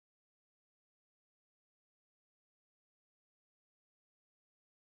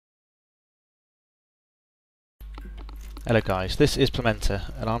Hello guys, this is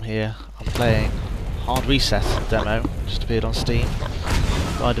Plementa and I'm here. I'm playing Hard Reset demo, just appeared on Steam,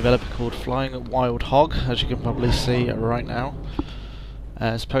 by a developer called Flying Wild Hog, as you can probably see right now.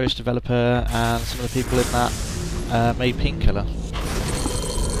 It's Polish developer, and some of the people in that made Painkiller,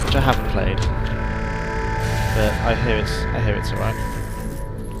 which I haven't played, but I hear it's alright.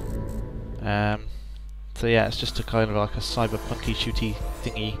 So yeah, it's just a kind of like a cyberpunky shooty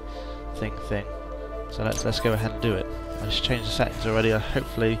thingy thing. So let's go ahead and do it. I just changed the settings already.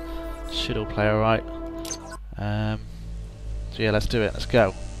 Hopefully, should all play alright. So yeah, let's do it. Let's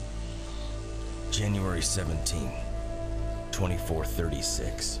go. January 17,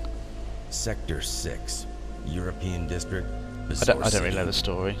 2436, Sector 6, European District. I don't really know the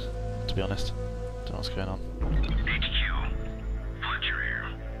story, to be honest. Don't know what's going on. HQ, Fletcher here.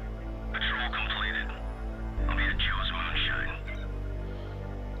 Patrol completed. I'll be at Joe's Moonshine.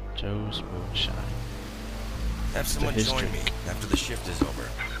 Joe's Moonshine. Have someone join me after the shift is over.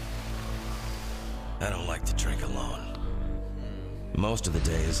 I don't like to drink alone. Most of the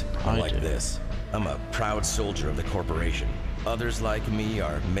days are like this. I'm a proud soldier of the corporation. Others like me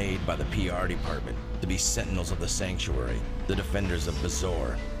are made by the PR department to be sentinels of the sanctuary, the defenders of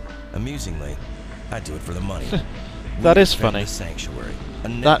Bazaar. Amusingly, I do it for the money. That is funny. The sanctuary.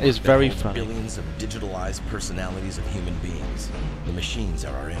 That is very funny. Billions of digitalized personalities of human beings. The machines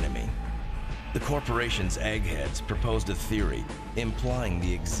are our enemy. The corporation's eggheads proposed a theory implying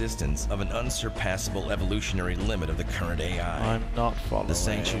the existence of an unsurpassable evolutionary limit of the current AI. I'm not following. The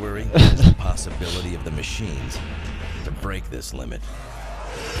sanctuary is the possibility of the machines to break this limit.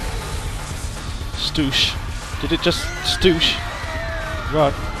 Stoosh. Did it just stoosh?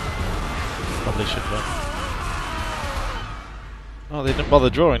 Right. Probably should run. Oh, they didn't bother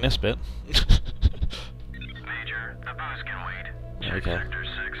drawing this bit. Major, the booze can wait. There we go. Sector 6.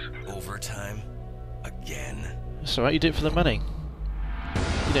 Overtime? Again? It's alright, you do it for the money.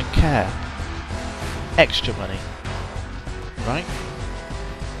 You don't care. Extra money. Right?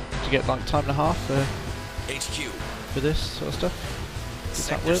 Do you get like time and a half HQ. for this sort of stuff? Does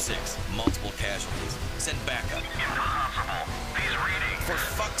that Sector work? 6. Multiple casualties. Send backup. Impossible. He's reading. For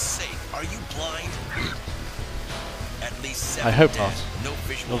fuck's sake, are you blind? At least 7 I hope dead. not. No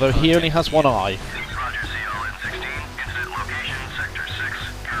visual Although he only has one eye. Roger, CLN-16. Incident location, Sector 6,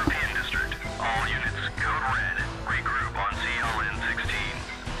 European District. All units, code red. Regroup on CLN-16.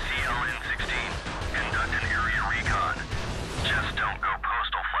 CLN-16. Conduct an area recon. Just don't go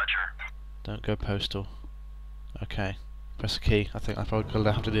postal, Fletcher. Don't go postal. Okay. Press the key. I think I'm probably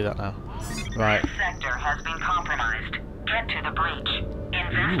gonna have to do that now. Right. This sector has been compromised. Get to the breach.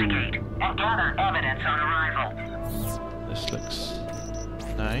 Investigate and gather evidence on arrival. This looks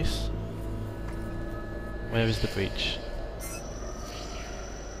nice. Where is the breach?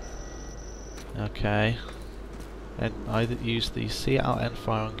 Okay. And either use the CLN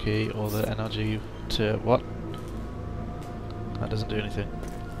firing key or the NRG to what? That doesn't do anything.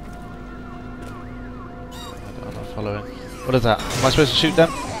 I'm not following. What is that? Am I supposed to shoot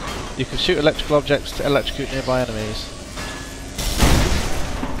them? You can shoot electrical objects to electrocute nearby enemies.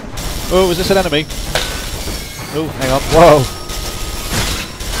 Oh, is this an enemy? Oh, hang on. Whoa!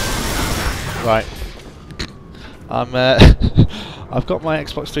 Right. I've got my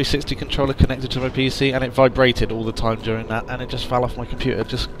Xbox 360 controller connected to my PC and it vibrated all the time during that and it just fell off my computer.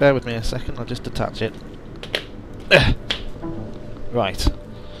 Just bear with me a second, I'll just detach it. Right.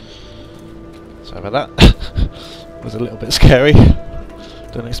 Sorry about that. It was a little bit scary.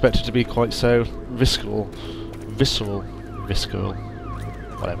 Don't expect it to be quite so visceral.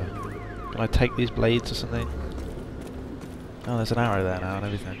 Whatever. Can I take these blades or something? Oh, there's an arrow there now and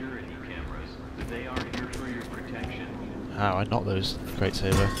everything. Oh, I knocked those crates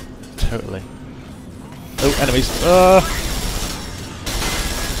over. Totally. Oh, enemies!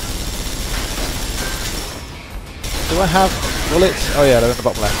 Do I have bullets? Oh yeah, they're in the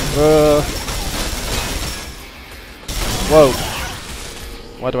bottom left. Whoa!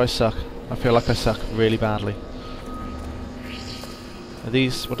 Why do I suck? I feel like I suck really badly. Are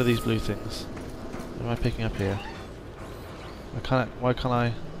these? What are these blue things? What am I picking up here? Why can't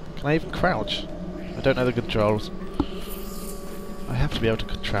I? Can I even crouch? I don't know the controls. I have to be able to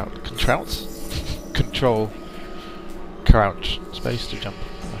control crouch. Space to jump.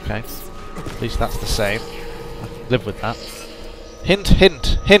 Okay. At least that's the same. I can live with that. Hint,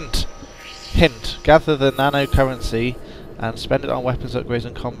 hint, hint! Hint. Gather the nano currency and spend it on weapons upgrades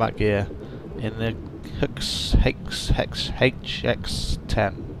and combat gear in the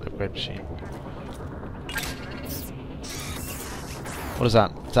HX10 upgrade machine. What is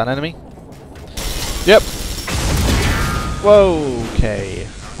that? Is that an enemy? Yep! Whoa, okay.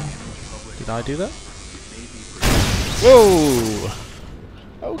 Did I do that? Whoa!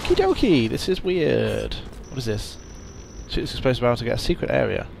 Okie dokie, this is weird. What is this? Shoots exposed about to get a secret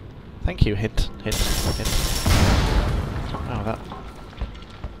area. Thank you, hint, hint, hint. Oh,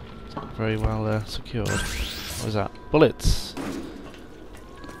 that's not very well secured. What is that? Bullets!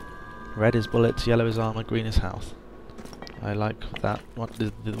 Red is bullets, yellow is armor, green is health. I like that. What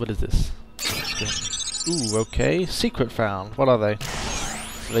is this? Ooh, okay. Secret found. What are they?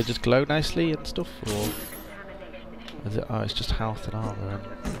 Do they just glow nicely and stuff, or is it? Oh, it's just health and armor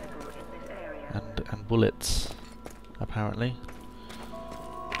and bullets, apparently.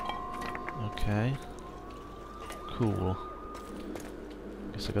 Okay. Cool.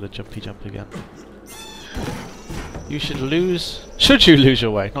 Guess I got a jumpy jump again. You should lose. Should you lose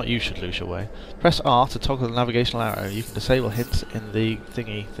your way? Not you should lose your way. Press R to toggle the navigational arrow. You can disable hints in the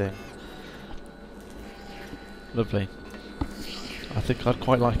thingy thing. Lovely. I think I'd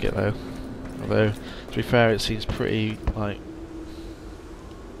quite like it though. Although, to be fair, it seems pretty like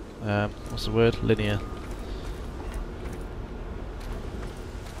what's the word? Linear.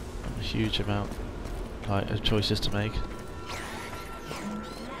 Not a huge amount of choices to make.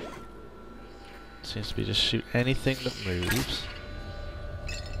 Seems to be just shoot anything that moves,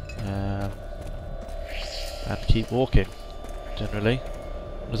 and keep walking. Generally,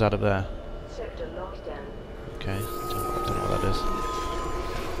 what is that up there? Okay, don't know what that is.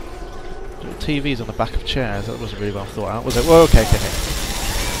 Little TVs on the back of chairs. That wasn't really well thought out, was it? Whoa, okay.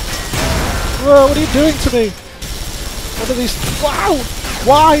 Whoa, what are you doing to me? What are these? Wow!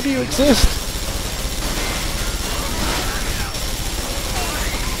 Why do you exist?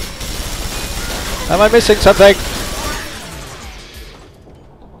 Am I missing something?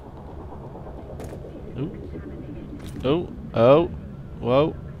 Oh,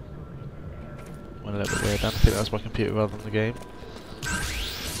 whoa. Went a little bit weird then. I think that was my computer rather than the game.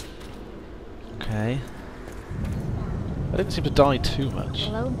 Okay. I didn't seem to die too much.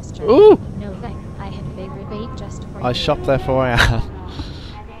 Hello, Mr. Ooh! No thanks. I have favorite bait just for you. I shop, therefore I am.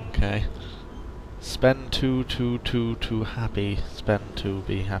 Okay. Spend to happy. Spend to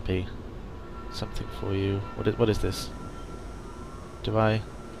be happy. Something for you. What is this? Do I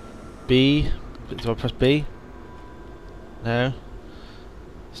B? Do I press B? No.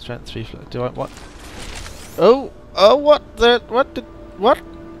 Strength 3. Do I what? Oh what what?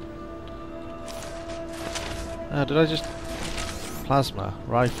 Did I just plasma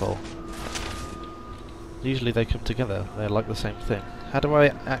rifle? Usually they come together. They're like the same thing. How do I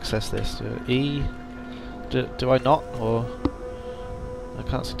access this? E? Do I not, or I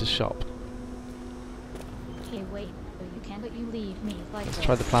can't seem to shop? Okay, wait. You can't let you leave me like Let's this.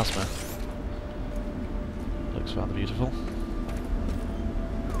 try the plasma. Looks rather beautiful.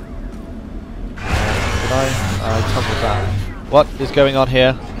 Did I toggled that. What is going on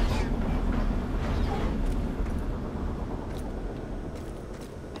here?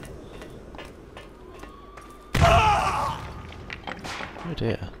 Oh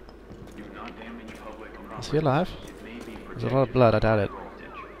dear. Is he alive? There's a lot of blood, I doubt it.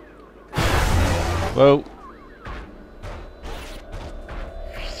 Whoa.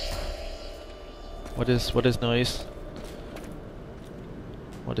 What is noise?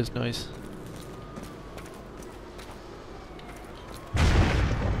 What is noise?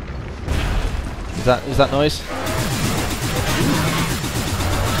 Is that noise?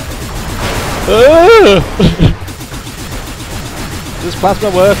 Does plasma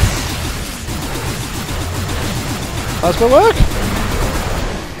work? Plasma work?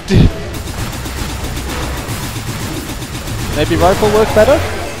 Maybe rifle work better?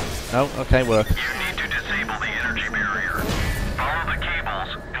 No? Okay, work. You need to disable the energy barrier. Follow the cables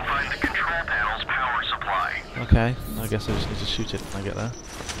and find the control panel's power supply. Okay, I guess I just need to shoot it when I get there.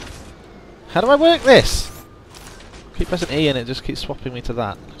 How do I work this? Keep pressing E and it just keeps swapping me to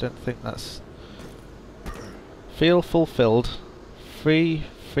that. I don't think that's... Feel fulfilled. Feel...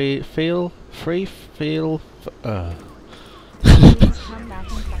 Come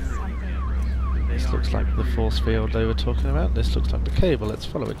back and find something. This looks like the force field they were talking about. This looks like the cable. Let's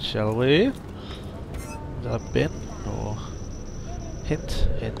follow it, shall we? Is that a bin? Or... Hint.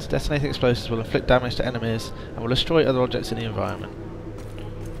 Detonating explosives will inflict damage to enemies and will destroy other objects in the environment.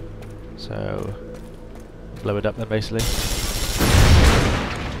 So... blow it up then, basically.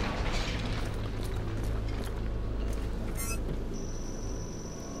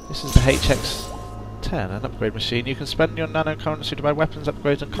 This is the HX-10, an upgrade machine. You can spend your nanocurrency to buy weapons,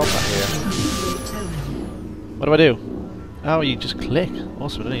 upgrades and combat gear. What do I do? Oh, you just click.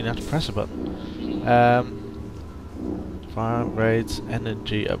 Awesome, I don't even have to press a button. Fire upgrades,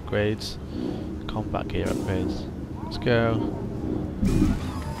 energy upgrades, combat gear upgrades. Let's go.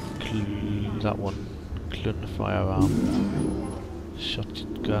 That one. Clun firearm.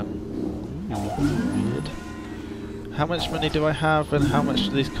 Shotgun. Weird. How much money do I have and how much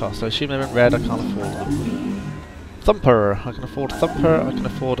do these cost? I assume they're in red, I can't afford them. Thumper! I can afford Thumper, I can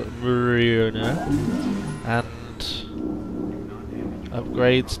afford Marina. And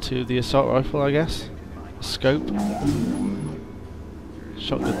upgrades to the assault rifle, I guess. Scope.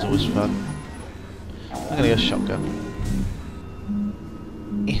 Shotgun's always fun. I'm gonna go shotgun.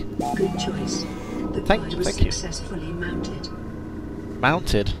 Good choice. The Thank guard was you. successfully mounted.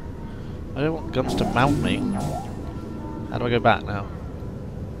 Mounted? I don't want guns to mount me. How do I go back now?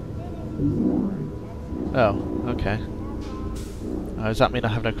 Oh, okay. Does that mean I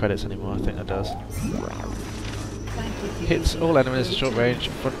have no credits anymore? I think that does. Hits all enemies at short range,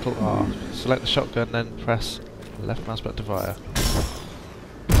 frontal R. Select the shotgun, then press left mouse button to fire.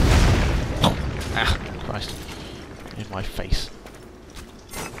 Ah, Christ. In my face.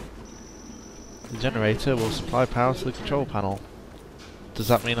 The generator will supply power to the control panel. Does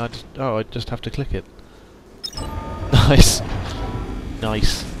that mean I just have to click it? Nice.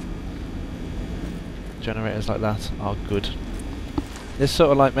 Nice. Generators like that are good. This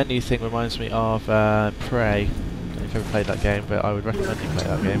sort of like menu thing reminds me of Prey. I don't know if you've ever played that game, but I would recommend you play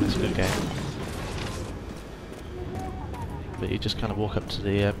that game. It's a good game. But you just kind of walk up to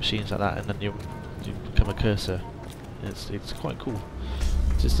the machines like that, and then you become a cursor. It's quite cool.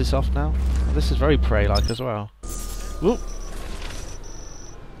 Is this off now? Oh, this is very Prey-like as well. Whoop!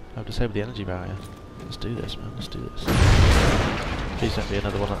 I've disabled the energy barrier. Let's do this, man. Let's do this. Please don't be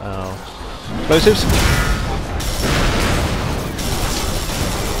another one. Oh, explosives!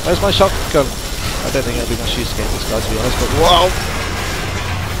 Where's my shotgun? I don't think it'll be much use against this guy, to be honest. But whoa!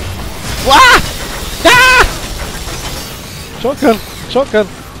 Wah! Ah! Shotgun! Shotgun!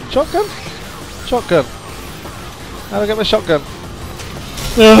 Shotgun! Shotgun! How do I get my shotgun?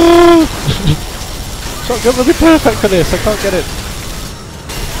 No! Shotgun would be perfect for this. I can't get it.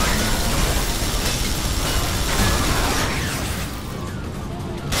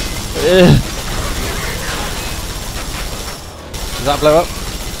 Does that blow up?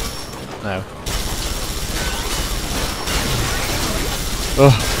 No.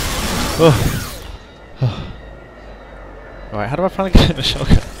 Right, how do I finally get the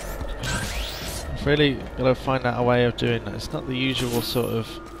shotgun? I've really got to find out a way of doing that. It's not the usual sort of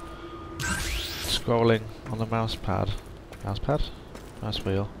scrolling on the mouse pad. Mouse pad? Mouse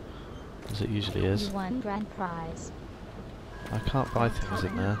wheel. As it usually is. You won grand prize. I can't buy things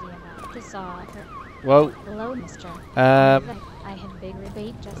in there. Well, Well, hello, mister. I had big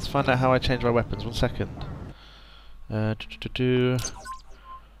rebate just let's find out how I change my weapons. 1 second.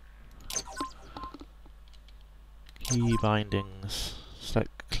 Key bindings.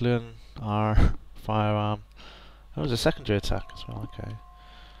 Select Clun R firearm. That was a secondary attack as well. Okay.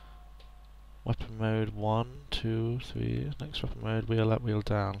 Weapon mode 1, 2, 3. Next weapon mode, wheel up, wheel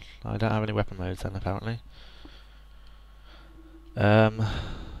down. I don't have any weapon modes then, apparently. There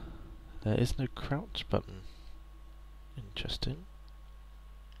is no crouch button. Interesting.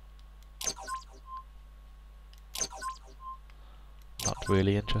 Not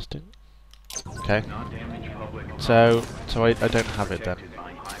really interesting. Okay. So I don't have it then.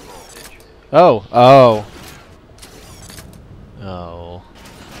 Oh! Oh! Oh.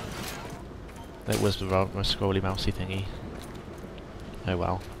 It was the scrolly mousey thingy. Oh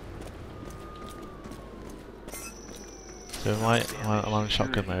well. So I'm on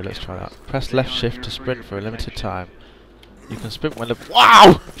shotgun mode, let's try that. Press left shift to sprint for a limited time. You can sprint when the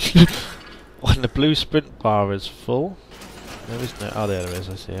WOW! When the blue sprint bar is full. There is no, oh there is,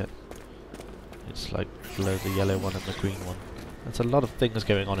 I see it. It's like below the yellow one and the green one. There's a lot of things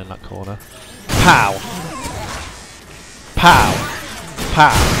going on in that corner. Pow! Pow!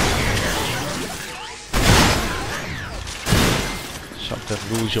 Pow! Shotgun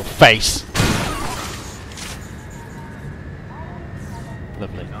rules your face!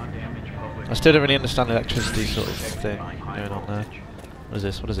 Lovely. I still don't really understand the electricity sort of thing going on there. What is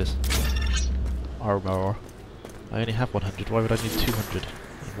this? What is this? Armor. I only have 100. Why would I need 200 in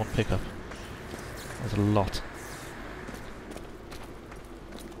one pickup? That's a lot.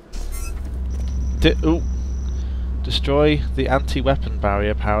 Ooh! Destroy the anti-weapon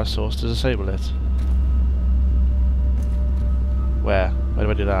barrier power source to disable it. Where? Where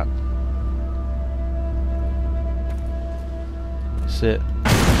do I do that? Sit.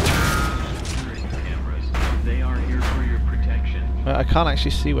 They are here for your protection. Well, I can't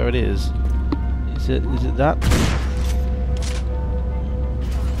actually see where it is. Is it that?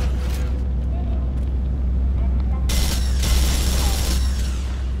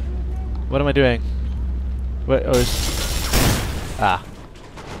 What am I doing? Where? Oh, it's... Ah.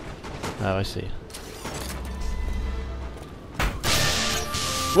 Oh, I see.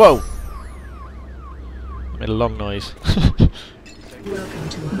 Whoa! I made a long noise. Welcome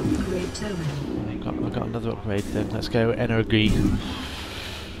to our upgrade terminal. I've got another upgrade then. Let's go energy.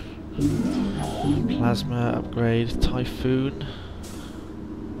 Plasma upgrade. Typhoon.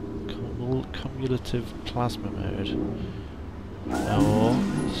 Cumulative plasma mode. Or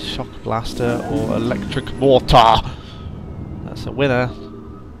shock blaster or electric mortar. That's a winner.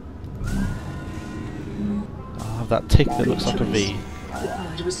 I'll have that tick that looks like a V. The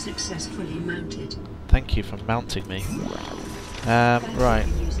pod was successfully mounted. Thank you for mounting me. Right.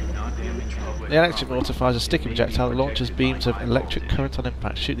 The electric mortar fires a sticky projectile that launches beams of electric current on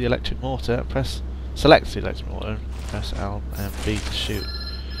impact. Shoot the electric mortar. Select the electric mortar. Press L and B to shoot.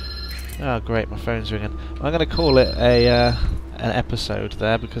 Oh great, my phone's ringing. I'm going to call it an episode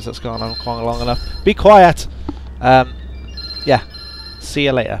there because that's gone on quite long enough. Be quiet! Yeah. See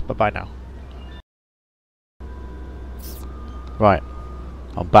you later. Bye bye now. Right.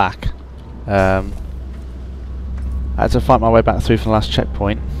 I'm back. I had to fight my way back through from the last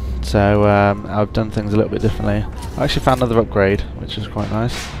checkpoint, so I've done things a little bit differently. I actually found another upgrade, which is quite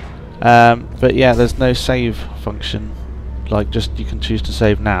nice. But yeah, there's no save function. Like, just you can choose to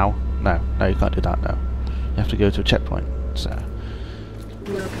save now. No, you can't do that. No, you have to go to a checkpoint. So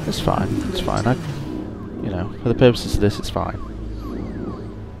it's fine. It's fine. For the purposes of this, it's fine.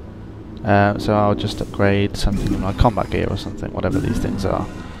 So I'll just upgrade something in my combat gear or something, whatever these things are.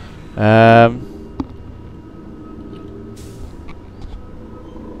 I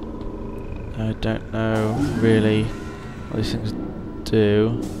don't know really what these things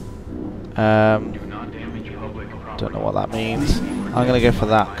do. Don't know what that means. I'm going to go for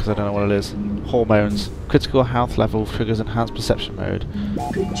that because I don't know what it is. Hormones. Critical health level triggers enhanced perception mode.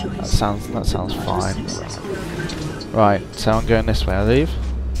 That sounds fine. Right, so I'm going this way, I believe.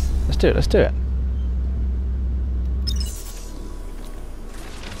 Let's do it.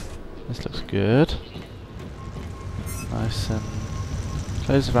 This looks good. Nice and...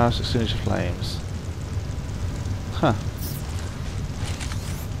 Close the valves to extinguish the flames. Huh.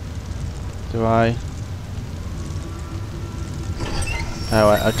 Do I... Oh,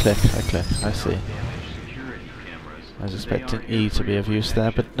 I click, I see. I was expecting E to be of use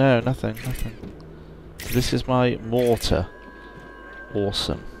there, but no, nothing. This is my mortar.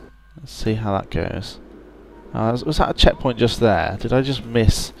 Awesome. Let's see how that goes. Was that a checkpoint just there? Did I just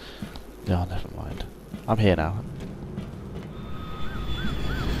miss? Oh, never mind. I'm here now.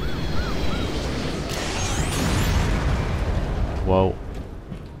 Whoa.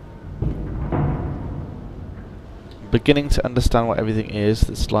 Beginning to understand what everything is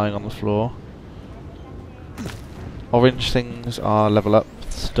that's lying on the floor. Orange things are level up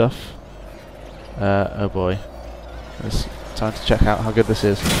stuff. Oh boy. It's time to check out how good this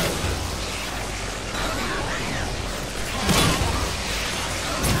is.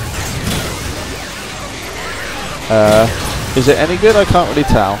 Is it any good? I can't really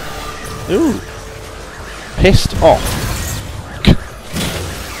tell. Ooh. Pissed off.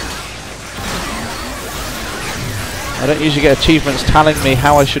 I don't usually get achievements telling me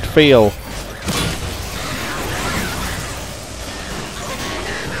how I should feel.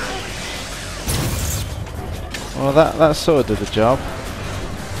 Well, that sort of did the job.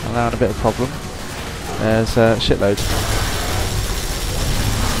 I'm now in a bit of a problem. There's shitloads.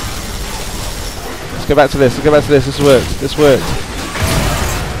 Let's go back to this. This worked.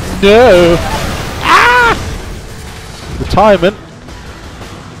 No! Ah! Retirement.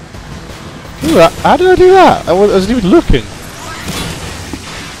 Ooh, how did I do that? I wasn't even looking.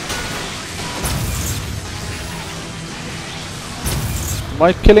 Am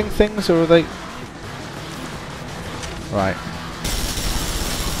I killing things or are they... Right.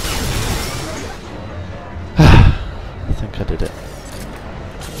 I think I did it.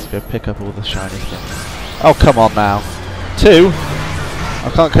 Let's go pick up all the shiny things. Oh, come on now. 2?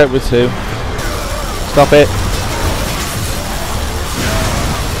 I can't cope with 2. Stop it.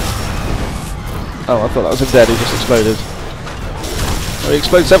 Oh, I thought that was him dead, he just exploded. Oh, he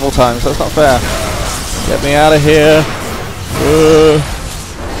exploded several times, that's not fair. Get me out of here.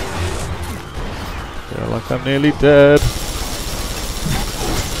 Feel like I'm nearly dead.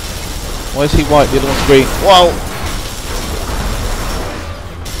 Why is he white, the other one's green? Whoa!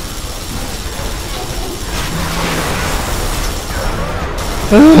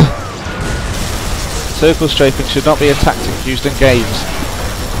 Circle strafing should not be a tactic used in games.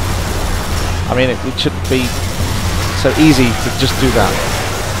 I mean, it shouldn't be so easy to just do that.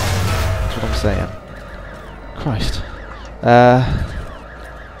 That's what I'm saying. Christ.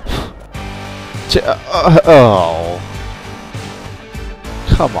 Oh.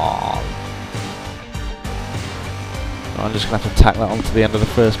 Come on. I'm just going to have to tack that onto the end of the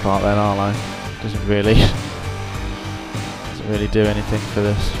first part then, aren't I? Doesn't really do anything for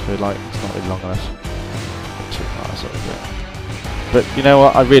this. I feel like it's not really long enough. 2 parts sort of bit. But you know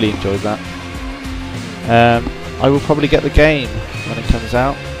what? I really enjoyed that. I will probably get the game when it comes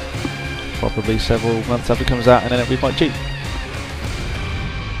out. Probably several months after it comes out, and then it'll be quite cheap.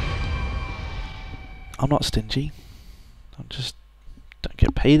 I'm not stingy. I just don't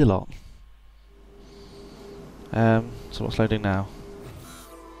get paid a lot. So what's loading now?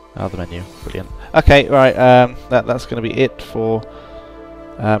 Oh, the menu. Brilliant. Okay, right. That's going to be it for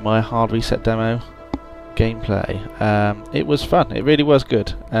my hard reset demo gameplay. It was fun. It really was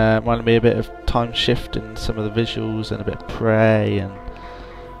good. Reminded me a bit of Time Shift in some of the visuals, and a bit of Prey, and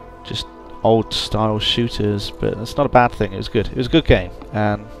just old style shooters. But it's not a bad thing. It was good. It was a good game,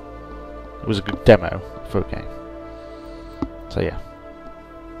 and it was a good demo for a game. So yeah.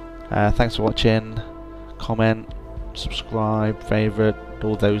 Thanks for watching. Comment, subscribe, favourite,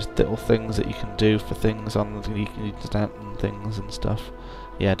 all those little things that you can do for things on the internet and things and stuff.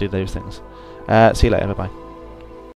 Yeah, do those things. See you later, bye bye.